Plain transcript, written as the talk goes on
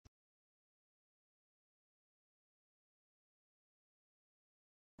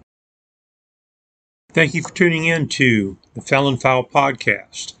Thank you for tuning in to the Felon File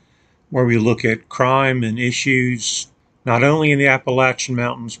podcast, where we look at crime and issues not only in the Appalachian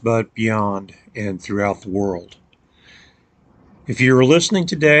Mountains, but beyond and throughout the world. If you're listening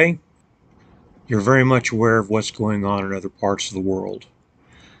today, you're very much aware of what's going on in other parts of the world.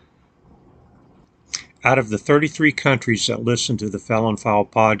 Out of the 33 countries that listen to the Felon File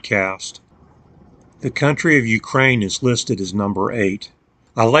podcast, the country of Ukraine is listed as number 8.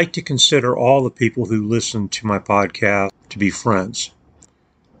 I like to consider all the people who listen to my podcast to be friends.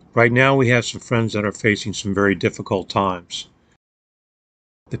 Right now we have some friends that are facing some very difficult times.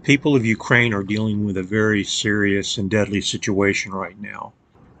 The people of Ukraine are dealing with a very serious and deadly situation right now.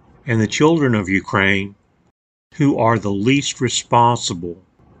 And the children of Ukraine, who are the least responsible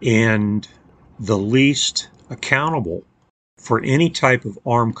and the least accountable for any type of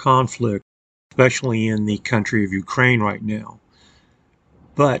armed conflict, especially in the country of Ukraine right now.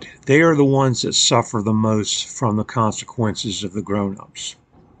 But they are the ones that suffer the most from the consequences of the grown-ups.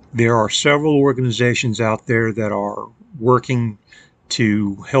 There are several organizations out there that are working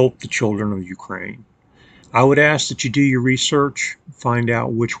to help the children of Ukraine. I would ask that you do your research, find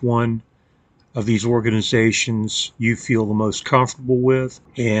out which one of these organizations you feel the most comfortable with,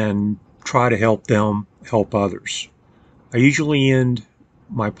 and try to help them help others. I usually end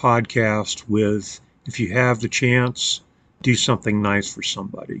my podcast with, if you have the chance, do something nice for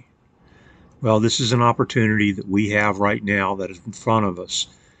somebody. Well, this is an opportunity that we have right now that is in front of us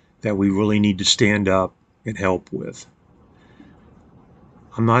that we really need to stand up and help with.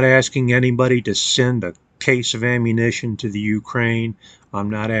 I'm not asking anybody to send a case of ammunition to the Ukraine.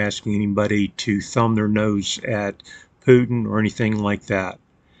 I'm not asking anybody to thumb their nose at Putin or anything like that.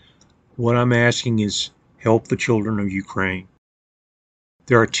 What I'm asking is help the children of Ukraine.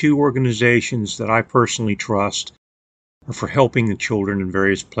 There are 2 organizations that I personally trust for helping the children in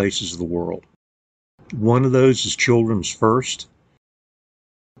various places of the world. One of those is Children's First.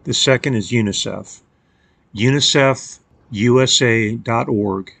 The second is UNICEF.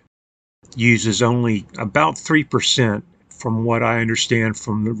 UNICEFUSA.org uses only about 3%, from what I understand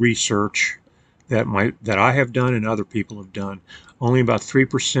from the research that I have done and other people have done. Only about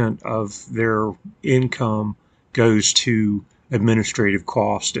 3% of their income goes to administrative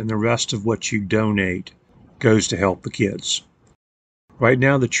cost, and the rest of what you donate goes to help the kids. Right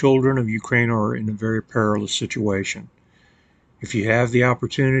now, the children of Ukraine are in a very perilous situation. If you have the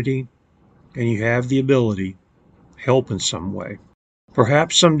opportunity and you have the ability, help in some way.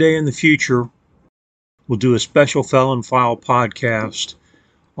 Perhaps someday in the future, we'll do a special Felon File podcast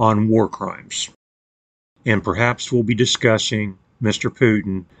on war crimes. And perhaps we'll be discussing Mr.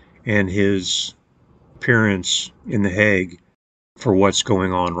 Putin and his appearance in The Hague for what's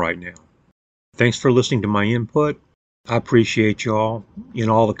going on right now. Thanks for listening to my input. I appreciate y'all in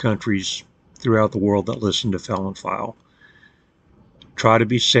all the countries throughout the world that listen to Felon File. Try to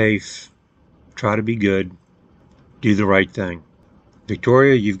be safe. Try to be good. Do the right thing.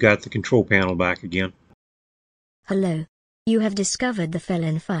 Victoria, you've got the control panel back again. Hello. You have discovered the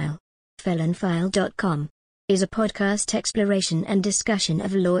Felon File. FelonFile.com is a podcast exploration and discussion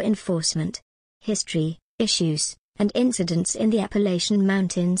of law enforcement, history, issues, and incidents in the Appalachian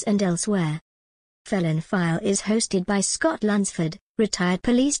Mountains and elsewhere. Felon File is hosted by Scott Lunsford, retired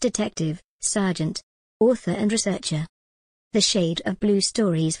police detective, sergeant, author and researcher. The Shade of Blue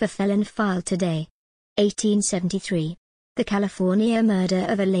Stories for Felon File today. 1873. The California murder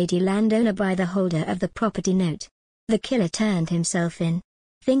of a lady landowner by the holder of the property note. The killer turned himself in,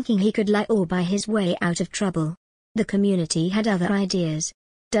 thinking he could lie or buy his way out of trouble. The community had other ideas.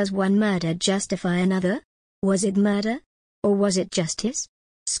 Does one murder justify another? Was it murder? Or was it justice?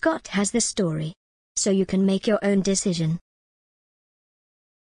 Scott has the story, so you can make your own decision.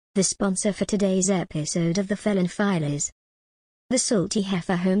 The sponsor for today's episode of the Felon File is the Salty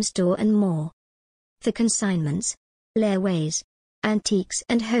Heifer Home Store and More. For consignments, layaways, antiques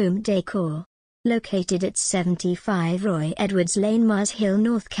and home decor. Located at 75 Roy Edwards Lane, Mars Hill,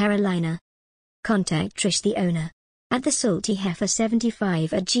 North Carolina. Contact Trish, the owner, at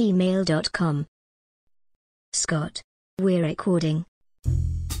thesaltyheifer75@gmail.com. Scott, we're recording.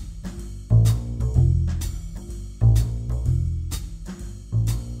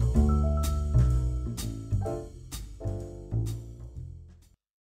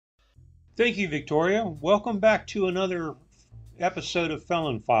 Thank you, Victoria. Welcome back to another episode of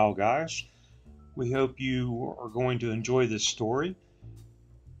Felon File, guys. We hope you are going to enjoy this story.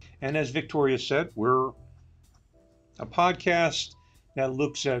 And as Victoria said, we're a podcast that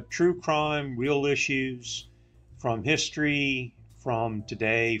looks at true crime, real issues from history, from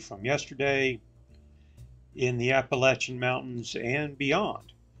today, from yesterday, in the Appalachian Mountains and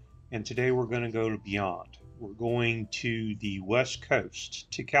beyond. and today we're going to go to beyond. We're going to the West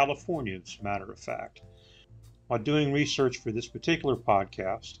Coast, to California, as a matter of fact. While doing research for this particular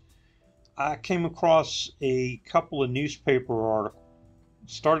podcast, I came across a couple of newspaper articles,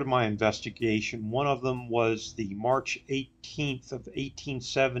 started my investigation. One of them was the March 18th of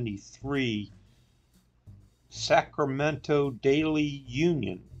 1873 Sacramento Daily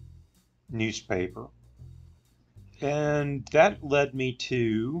Union newspaper. And that led me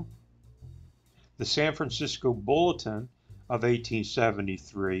to the San Francisco Bulletin of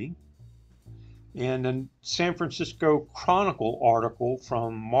 1873 and a San Francisco Chronicle article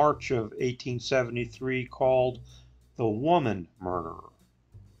from March of 1873 called The Woman Murderer.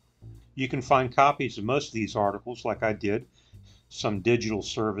 You can find copies of most of these articles, like I did, some digital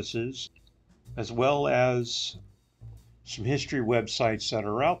services, as well as some history websites that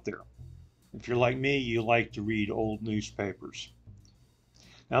are out there. If you're like me, you like to read old newspapers.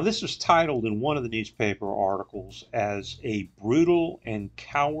 Now, this was titled in one of the newspaper articles as a brutal and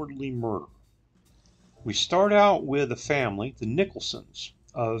cowardly murder. We start out with a family, the Nicholsons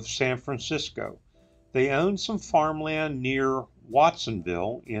of San Francisco. They owned some farmland near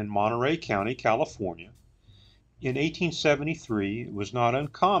Watsonville in Monterey County, California. In 1873, it was not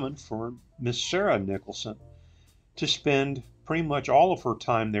uncommon for Miss Sarah Nicholson to spend pretty much all of her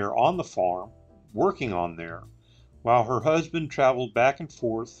time there on the farm, working on there, while her husband traveled back and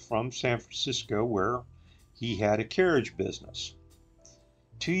forth from San Francisco, where he had a carriage business.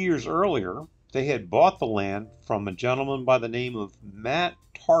 2 years earlier, they had bought the land from a gentleman by the name of Matt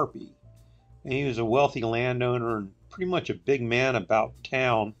Tarpey, and he was a wealthy landowner and pretty much a big man about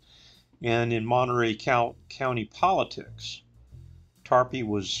town and in Monterey County politics. Tarpey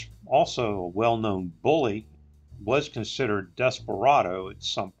was also a well-known bully, was considered desperado at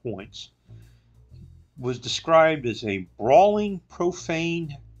some points, was described as a brawling,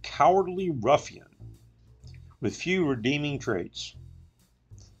 profane, cowardly ruffian with few redeeming traits.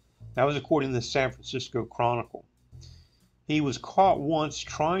 That was according to the San Francisco Chronicle. He was caught once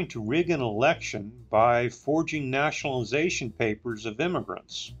trying to rig an election by forging nationalization papers of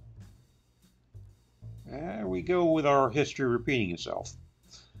immigrants. There we go with our history repeating itself.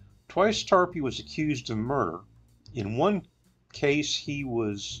 Twice Tarpey was accused of murder. In one case, he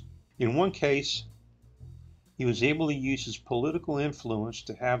was able to use his political influence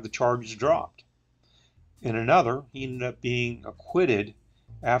to have the charges dropped. In another, he ended up being acquitted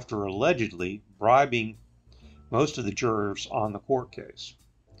after allegedly bribing most of the jurors on the court case.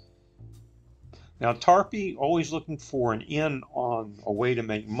 Now, Tarpey, always looking for an in on a way to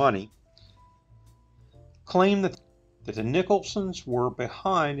make money, claimed that the Nicholsons were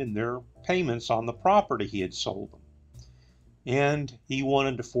behind in their payments on the property he had sold them, and he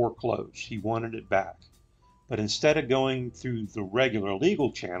wanted to foreclose. He wanted it back. But instead of going through the regular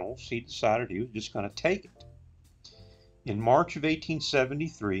legal channels, he decided he was just going to take it. In March of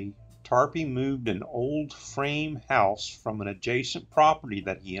 1873, Tarpey moved an old frame house from an adjacent property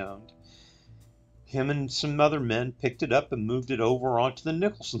that he owned. Him and some other men picked it up and moved it over onto the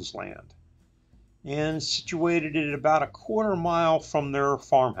Nicholsons' land and situated it about a quarter mile from their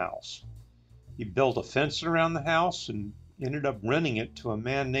farmhouse. He built a fence around the house and ended up renting it to a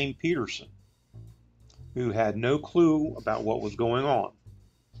man named Peterson, who had no clue about what was going on.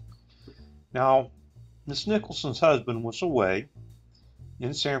 Now, Miss Nicholson's husband was away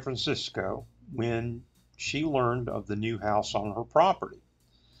in San Francisco when she learned of the new house on her property.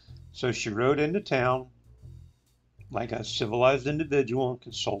 So she rode into town like a civilized individual and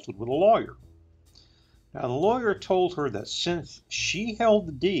consulted with a lawyer. Now, the lawyer told her that since she held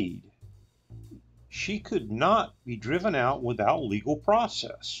the deed, she could not be driven out without legal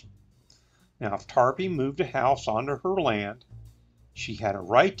process. Now, if Tarpey moved a house onto her land, she had a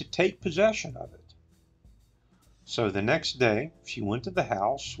right to take possession of it. So the next day, she went to the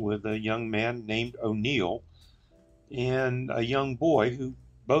house with a young man named O'Neill and a young boy who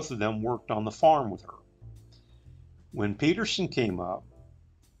both of them worked on the farm with her. When Peterson came up,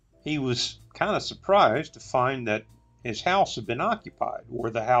 he was kind of surprised to find that his house had been occupied, or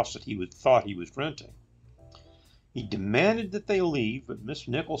the house that he thought he was renting. He demanded that they leave, but Miss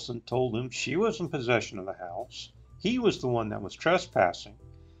Nicholson told him she was in possession of the house. He was the one that was trespassing,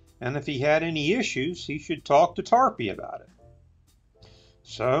 and if he had any issues, he should talk to Tarpey about it.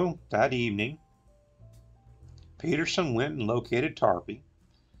 So, that evening, Peterson went and located Tarpey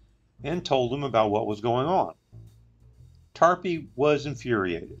and told him about what was going on. Tarpey was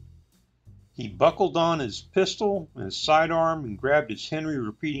infuriated. He buckled on his pistol and his sidearm and grabbed his Henry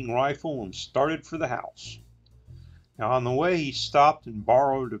repeating rifle and started for the house. Now, on the way, he stopped and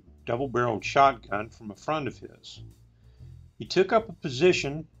borrowed a double-barreled shotgun from a friend of his. He took up a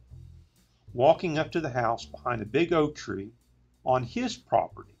position walking up to the house behind a big oak tree on his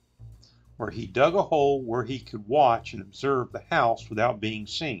property, where he dug a hole where he could watch and observe the house without being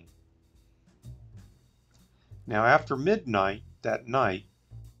seen. Now, after midnight that night,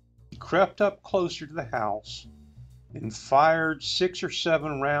 he crept up closer to the house and fired 6 or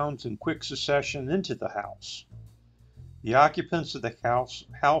 7 rounds in quick succession into the house. The occupants of the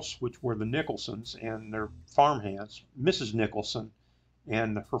house, which were the Nicholsons and their farmhands, Mrs. Nicholson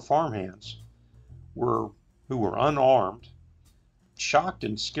and her farmhands, who were unarmed, shocked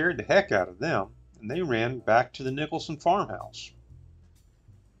and scared the heck out of them, and they ran back to the Nicholson farmhouse.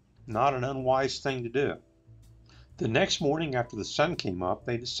 Not an unwise thing to do. The next morning after the sun came up,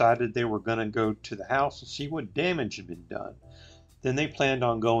 they decided they were going to go to the house and see what damage had been done. Then they planned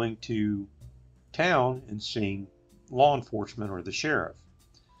on going to town and seeing law enforcement or the sheriff.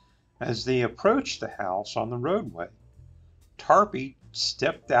 As they approached the house on the roadway, Tarpey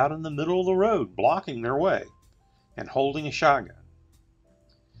stepped out in the middle of the road, blocking their way and holding a shotgun.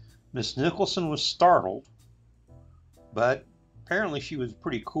 Miss Nicholson was startled, but apparently she was a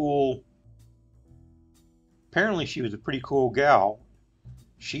pretty cool gal.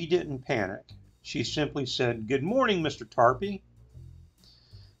 She didn't panic. She simply said, "Good morning, Mr. Tarpey."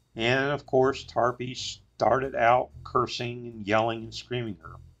 And of course, Tarpey started out cursing and yelling and screaming at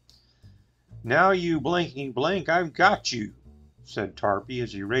her. "Now you blankety blank, I've got you," said Tarpey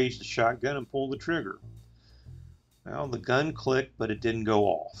as he raised the shotgun and pulled the trigger. Well, the gun clicked, but it didn't go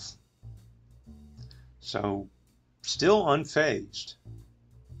off. So, still unfazed,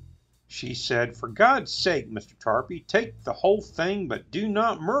 she said, "For God's sake, Mr. Tarpey, take the whole thing, but do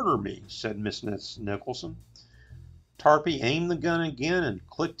not murder me," said Miss Nicholson. Tarpey aimed the gun again and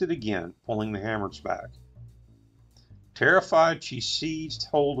clicked it again, pulling the hammers back. Terrified, she seized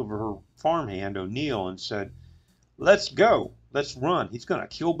hold of her farmhand, O'Neill, and said, "Let's go. Let's run. He's going to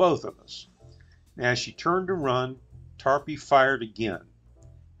kill both of us." And as she turned to run, Tarpey fired again,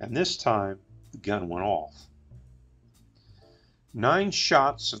 and this time the gun went off. 9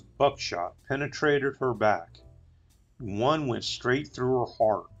 shots of buckshot penetrated her back. One went straight through her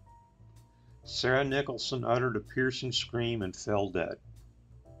heart. Sarah Nicholson uttered a piercing scream and fell dead.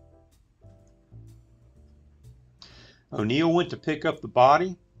 O'Neill went to pick up the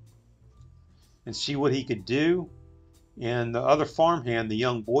body and see what he could do, and the other farmhand, the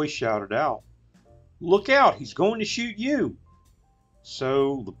young boy, shouted out, "Look out, he's going to shoot you."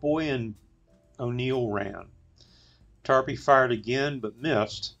 So the boy and O'Neill ran. Tarpey fired again, but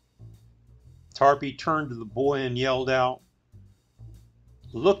missed. Tarpey turned to the boy and yelled out,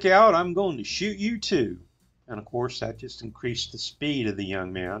 "Look out, I'm going to shoot you too." And of course, that just increased the speed of the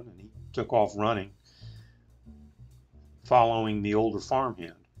young man, and he took off running, following the older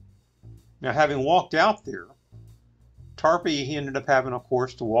farmhand. Now, having walked out there, Tarpey, he ended up having, of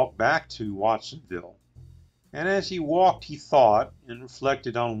course, to walk back to Watsonville. And as he walked, he thought and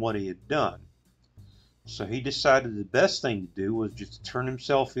reflected on what he had done. So he decided the best thing to do was just to turn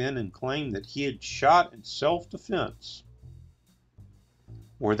himself in and claim that he had shot in self-defense,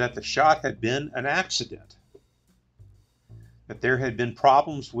 or that the shot had been an accident, that there had been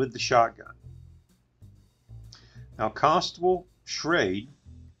problems with the shotgun. Now, Constable Schrade,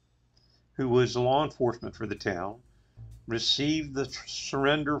 who was law enforcement for the town, received the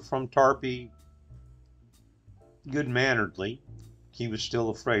surrender from Tarpey good-manneredly. He was still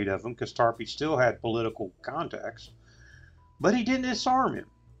afraid of him because Tarpey still had political contacts, but he didn't disarm him.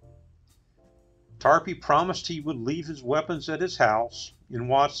 Tarpey promised he would leave his weapons at his house in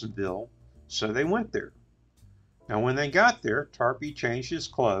Watsonville, so they went there. Now, when they got there, Tarpey changed his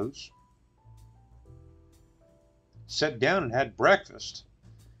clothes, sat down and had breakfast,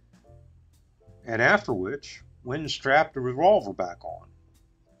 and after which went and strapped a revolver back on.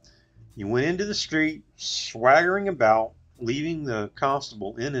 He went into the street, swaggering about, leaving the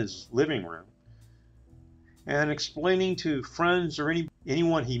constable in his living room, and explaining to friends or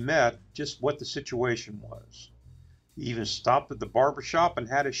anyone he met just what the situation was. He even stopped at the barber shop and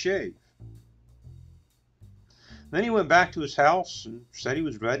had a shave. Then he went back to his house and said he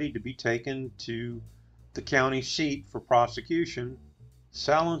was ready to be taken to the county seat for prosecution,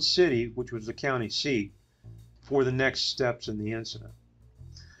 Salem City, which was the county seat, for the next steps in the incident.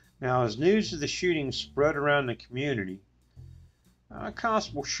 Now, as news of the shooting spread around the community,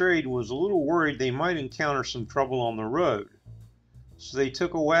 Constable Schrade was a little worried they might encounter some trouble on the road. So they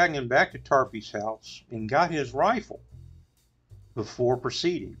took a wagon back to Tarpey's house and got his rifle before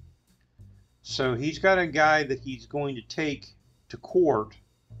proceeding. So he's got a guy that he's going to take to court,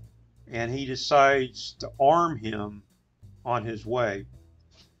 and he decides to arm him on his way.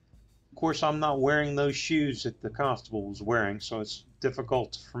 Of course, I'm not wearing those shoes that the constable was wearing, so it's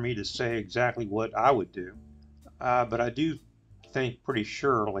difficult for me to say exactly what I would do, but I do think pretty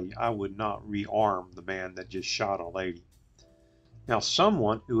surely I would not rearm the man that just shot a lady. Now,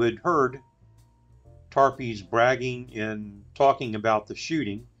 someone who had heard Tarpey's bragging and talking about the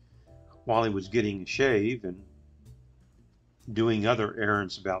shooting while he was getting a shave and doing other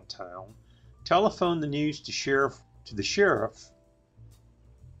errands about town, telephoned the news to the sheriff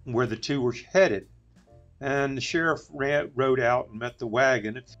where the two were headed, and the sheriff rode out and met the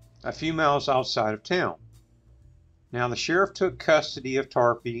wagon a few miles outside of town. Now the sheriff took custody of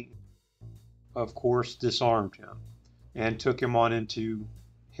Tarpey, of course disarmed him, and took him on into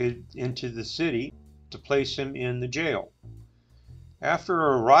the city to place him in the jail. After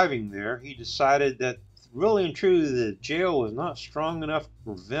arriving there, he decided that really and truly the jail was not strong enough to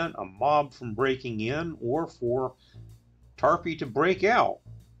prevent a mob from breaking in or for Tarpey to break out.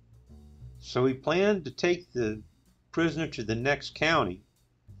 So he planned to take the prisoner to the next county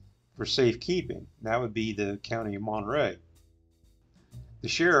for safekeeping. That would be the county of Monterey. The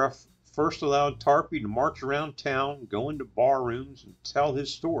sheriff first allowed Tarpey to march around town, go into bar rooms, and tell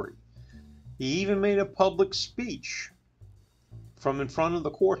his story. He even made a public speech from in front of the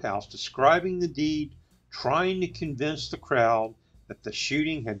courthouse describing the deed, trying to convince the crowd that the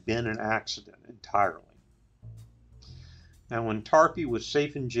shooting had been an accident entirely. Now, when Tarpey was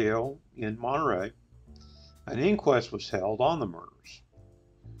safe in jail in Monterey, an inquest was held on the murders.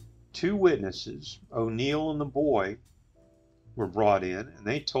 Two witnesses, O'Neill and the boy, were brought in, and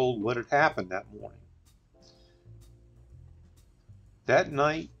they told what had happened that morning. That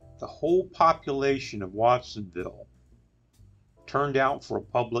night, the whole population of Watsonville turned out for a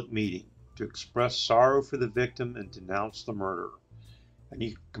public meeting to express sorrow for the victim and denounce the murderer. And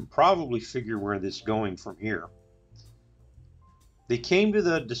you can probably figure where this is going from here. They came to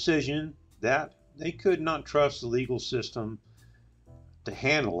the decision that they could not trust the legal system to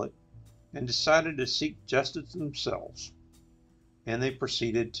handle it and decided to seek justice themselves. And they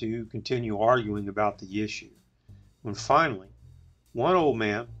proceeded to continue arguing about the issue. When finally, one old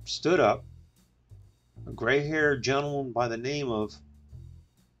man stood up, a gray-haired gentleman by the name of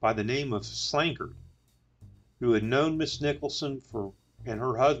Slankard, who had known Miss Nicholson and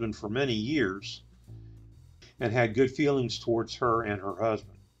her husband for many years, and had good feelings towards her and her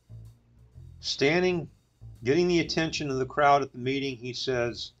husband. Standing, getting the attention of the crowd at the meeting, he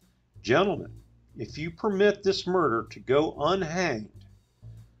says, "Gentlemen, if you permit this murder to go unhanged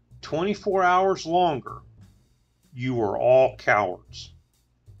 24 hours longer, you are all cowards."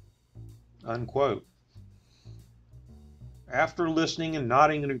 Unquote. After listening and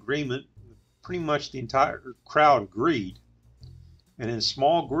nodding in agreement, pretty much the entire crowd agreed, and in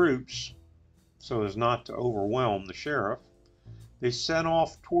small groups, so as not to overwhelm the sheriff, they set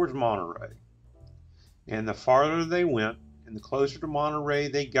off towards Monterey. And the farther they went, and the closer to Monterey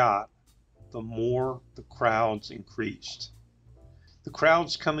they got, the more the crowds increased. The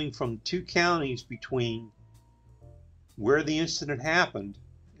crowds coming from two counties between where the incident happened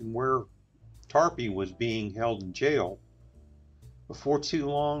and where Tarpey was being held in jail. Before too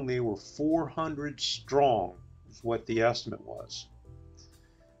long, they were 400 strong, is what the estimate was.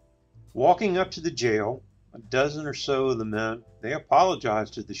 Walking up to the jail, a dozen or so of the men, they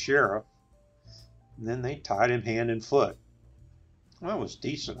apologized to the sheriff, and then they tied him hand and foot. Well, that was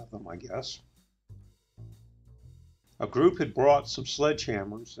decent of them, I guess. A group had brought some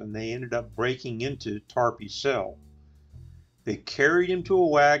sledgehammers, and they ended up breaking into Tarpey's cell. They carried him to a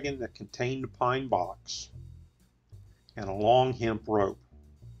wagon that contained a pine box and a long hemp rope.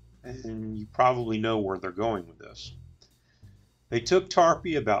 And you probably know where they're going with this. They took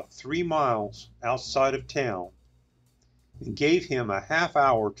Tarpey about 3 miles outside of town and gave him a half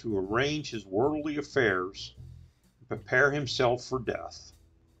hour to arrange his worldly affairs and prepare himself for death.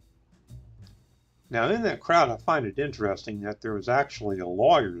 Now, in that crowd, I find it interesting that there was actually a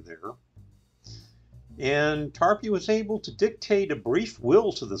lawyer there, and Tarpey was able to dictate a brief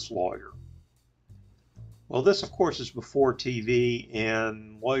will to this lawyer. Well, this, of course, is before TV,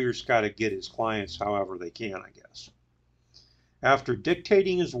 and lawyers got to get his clients however they can, I guess. After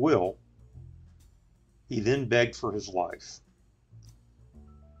dictating his will, he then begged for his life.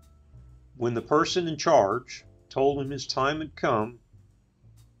 When the person in charge told him his time had come,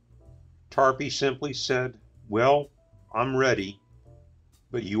 Tarpey simply said, "Well, I'm ready,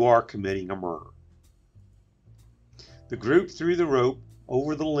 but you are committing a murder." The group threw the rope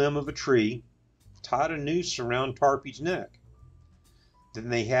over the limb of a tree, tied a noose around Tarpey's neck. Then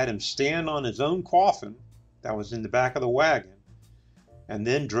they had him stand on his own coffin that was in the back of the wagon, and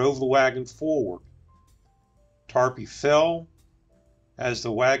then drove the wagon forward. Tarpey fell as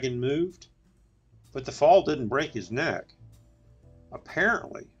the wagon moved, but the fall didn't break his neck.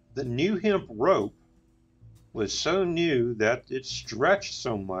 Apparently, the new hemp rope was so new that it stretched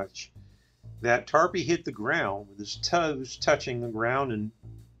so much that Tarpey hit the ground with his toes touching the ground, and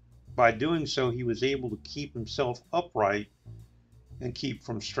by doing so, he was able to keep himself upright and keep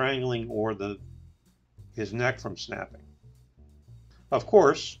from strangling or his neck from snapping. Of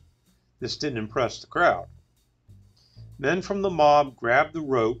course, this didn't impress the crowd. Men from the mob grabbed the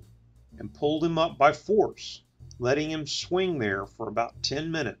rope and pulled him up by force, letting him swing there for about 10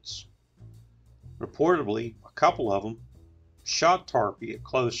 minutes. Reportedly, a couple of them shot Tarpey at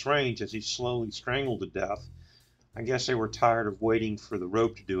close range as he slowly strangled to death. I guess they were tired of waiting for the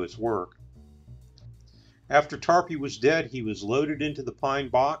rope to do its work. After Tarpey was dead, he was loaded into the pine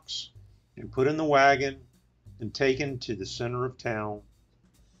box and put in the wagon and taken to the center of town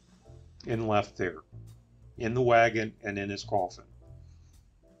and left there, in the wagon and in his coffin.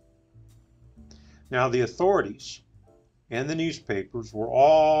 Now, the authorities and the newspapers were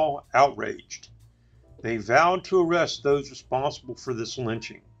all outraged. They vowed to arrest those responsible for this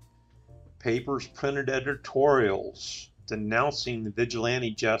lynching. Papers printed editorials denouncing the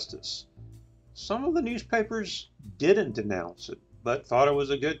vigilante justice. Some of the newspapers didn't denounce it, but thought it was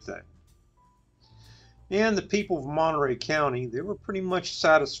a good thing. And the people of Monterey County, they were pretty much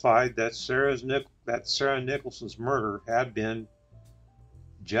satisfied that Sarah Nicholson's murder had been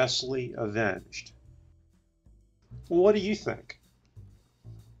justly avenged. Well, what do you think?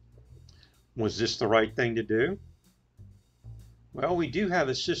 Was this the right thing to do? Well, we do have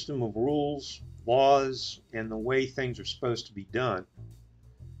a system of rules, laws, and the way things are supposed to be done.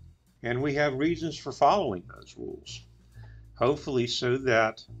 And we have reasons for following those rules. Hopefully so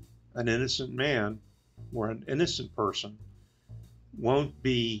that an innocent man or an innocent person won't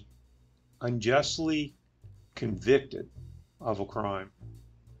be unjustly convicted of a crime.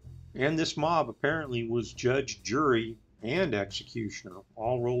 And this mob apparently was judge, jury, and executioner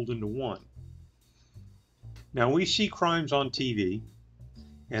all rolled into one. Now, we see crimes on TV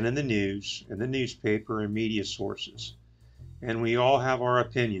and in the news, and the newspaper and media sources, and we all have our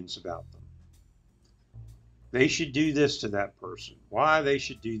opinions about them. They should do this to that person. Why they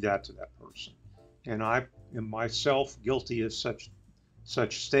should do that to that person. And I am myself guilty of such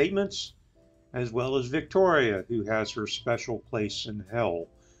statements, as well as Victoria, who has her special place in hell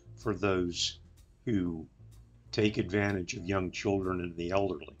for those who take advantage of young children and the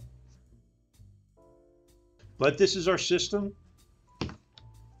elderly. But this is our system,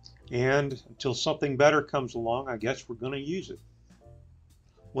 and until something better comes along, I guess we're going to use it.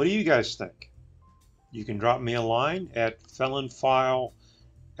 What do you guys think? You can drop me a line at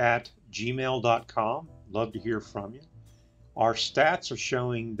felonfile@gmail.com. Love to hear from you. Our stats are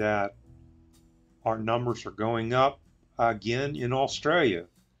showing that our numbers are going up again in Australia.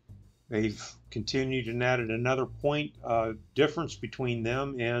 They've continued and added another point difference between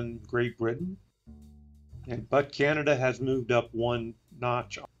them and Great Britain. But Canada has moved up one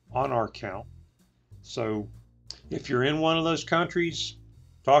notch on our count. So if you're in one of those countries,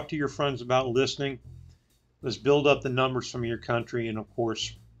 talk to your friends about listening. Let's build up the numbers from your country, and of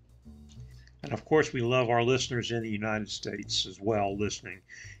course, we love our listeners in the United States as well, listening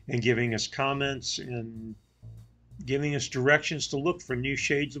and giving us comments and giving us directions to look for new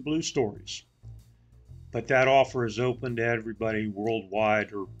shades of blue stories. But that offer is open to everybody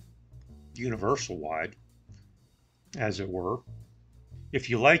worldwide, or universal wide, as it were. If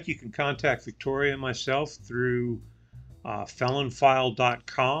you like, you can contact Victoria and myself through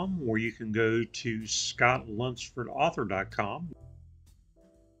felonfile.com, or you can go to scottlunsfordauthor.com,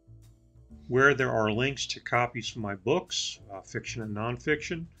 where there are links to copies from my books, fiction and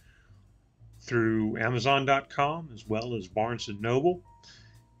nonfiction, through amazon.com as well as Barnes & Noble.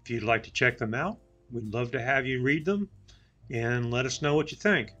 If you'd like to check them out, we'd love to have you read them and let us know what you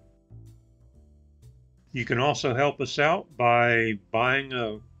think. You can also help us out by buying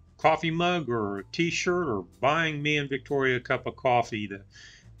a coffee mug or a t-shirt, or buying me and Victoria a cup of coffee to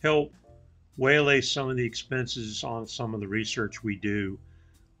help waylay some of the expenses on some of the research we do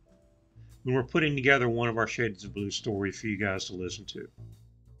when we're putting together one of our Shades of Blue stories for you guys to listen to.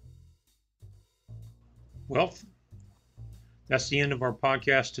 Well, that's the end of our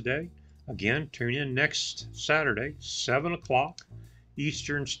podcast today. Again, tune in next Saturday, 7 o'clock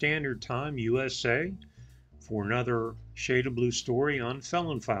Eastern Standard Time, USA, for another Shade of Blue story on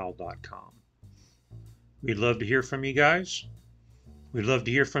felonfile.com. We'd love to hear from you guys.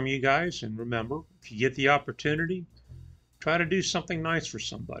 And remember, if you get the opportunity, try to do something nice for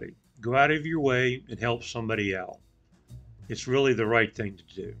somebody. Go out of your way and help somebody out. It's really the right thing to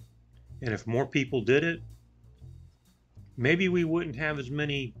do. And if more people did it, maybe we wouldn't have as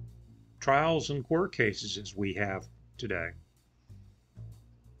many trials and court cases as we have today.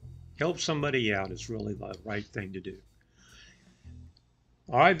 Help somebody out is really the right thing to do.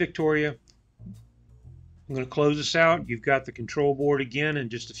 All right, Victoria, I'm going to close this out. You've got the control board again in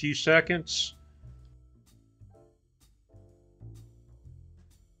just a few seconds.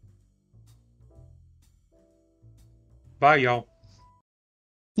 Bye, y'all.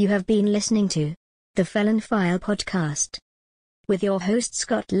 You have been listening to the Felon File podcast with your host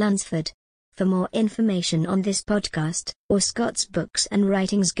Scott Lunsford. For more information on this podcast or Scott's books and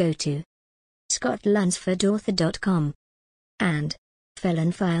writings, go to scottlunsfordauthor.com and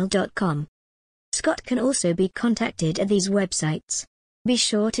felonfile.com. Scott can also be contacted at these websites. Be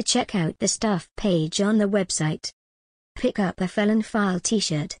sure to check out the staff page on the website. Pick up a Felon File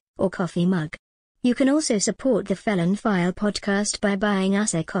t-shirt or coffee mug. You can also support the Felon File podcast by buying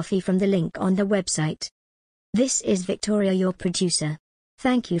us a coffee from the link on the website. This is Victoria, your producer.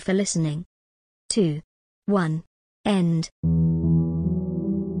 Thank you for listening. 2, 1, end.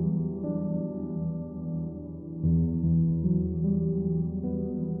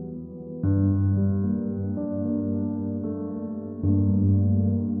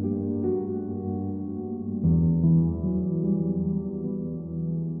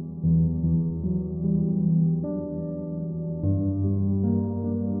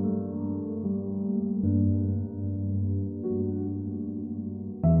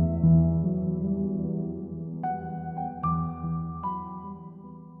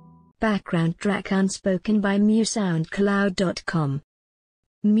 Background track unspoken by MewSoundCloud.com.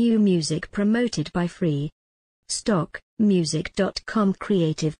 Mew music promoted by Free Stock Music.com.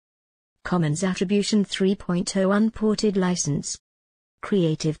 Creative Commons Attribution 3.0 Unported License.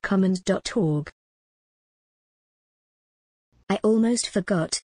 CreativeCommons.org. I almost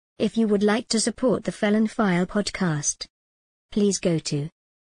forgot. If you would like to support the Felon File podcast, please go to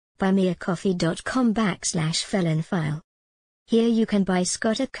buymeacoffee.com/felonfile. Here you can buy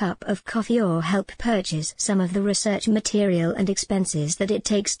Scott a cup of coffee or help purchase some of the research material and expenses that it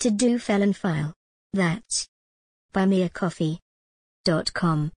takes to do Felon File. That's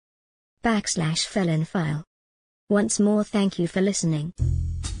buymeacoffee.com/felonfile. Once more, thank you for listening.